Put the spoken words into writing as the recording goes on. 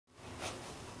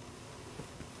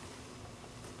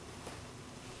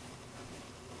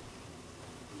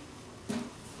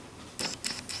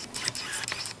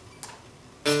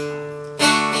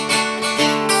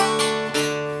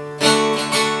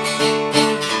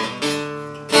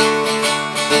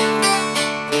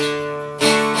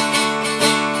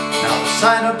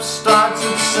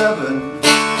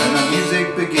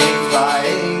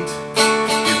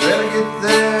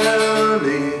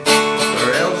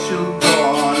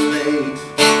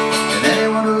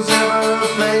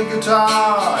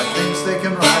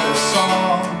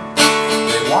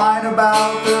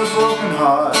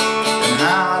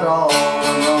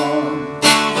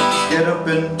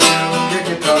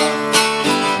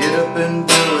up and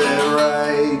do it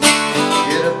right.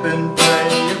 Get up and play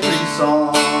your free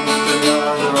songs. It's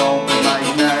another open mic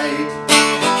night.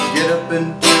 Get up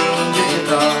and tune your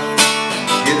guitar.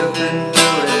 Get up and do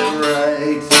it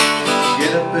right.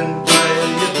 Get up and play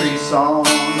your free songs.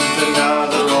 It's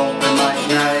another open mic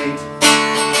night.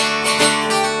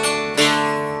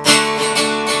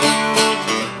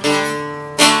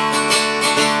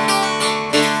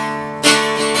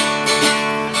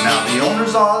 Now the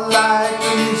owners all like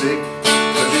the music,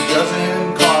 'cause it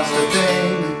doesn't cost a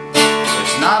thing.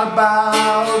 It's not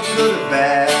about good or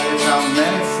bad, it's how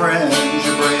many friends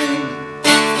you bring.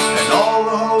 And all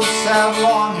the hosts have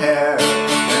long hair,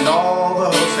 and all the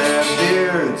hosts have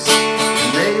beards,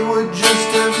 and they would just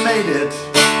have made it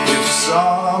if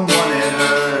someone had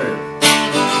heard.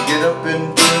 Get up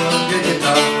and tune your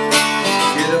guitar.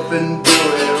 Get up and do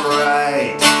it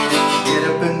right. Get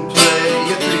up and play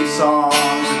your three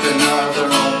songs. It's another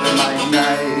open mic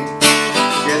night.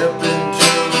 Get up and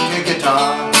tune your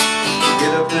guitar.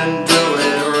 Get up and do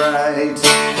it right.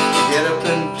 Get up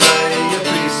and play your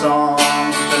three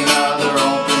songs. It's another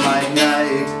open mic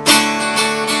night.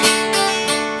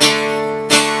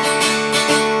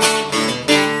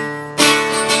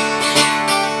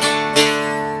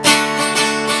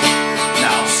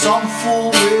 Now some fool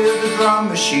with a drum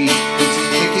machine is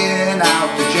kicking out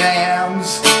the jams.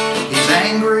 He's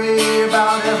angry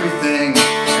about everything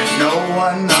and no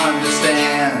one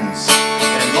understands.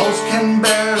 And most can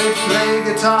barely play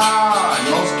guitar, and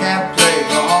most can't play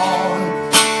cajon,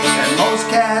 and most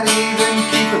can't even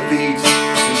keep a beat.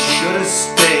 He should have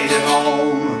stayed at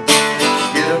home.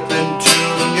 Get up and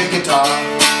tune your guitar.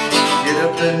 Get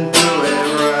up and do it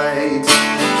right.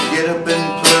 Get up and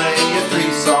play your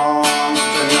three songs.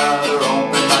 Another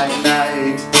open mic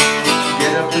night.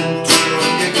 Get up and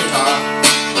tune your guitar.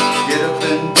 Get up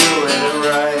and do it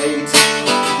right.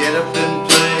 Get up and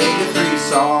play your three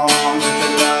songs. It's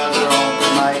another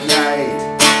open mic night.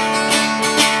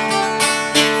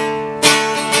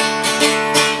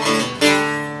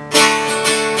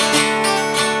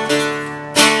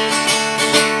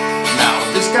 Now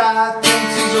this guy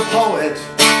thinks he's a poet,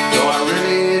 though I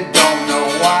really don't know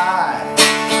why.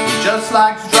 He just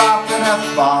likes dropping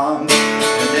F-bombs,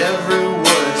 and every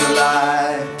word's a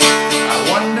lie. I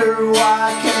wonder why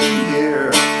I came here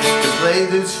to play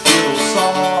this fiddle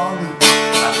song.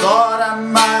 I thought I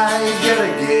might get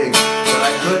a gig, but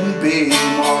I couldn't be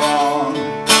more wrong.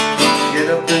 Get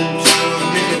up and tune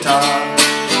your guitar.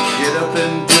 Get up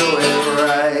and do it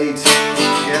right.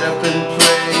 Get up and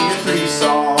play your three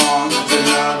songs. It's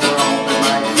another open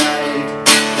mic night.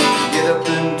 Get up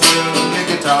and tune your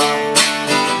guitar.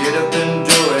 Get up and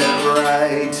do it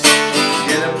right.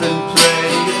 Get up and play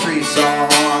your three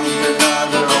songs. It's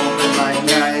another open mic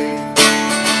night.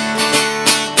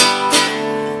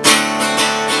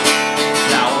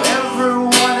 Now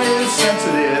everyone is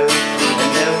sensitive,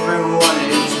 and everyone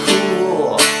is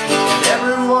cool, and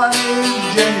everyone is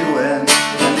genuine,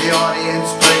 and the audience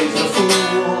plays the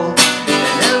fool.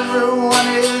 And everyone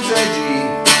is edgy,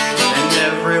 and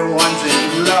everyone's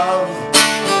in love,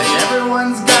 and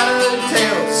everyone's got a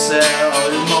tale to sell,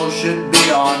 and most should be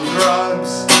on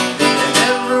drugs. And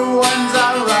everyone's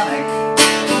ironic,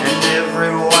 and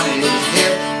everyone is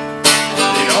hip.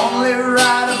 They only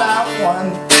write about one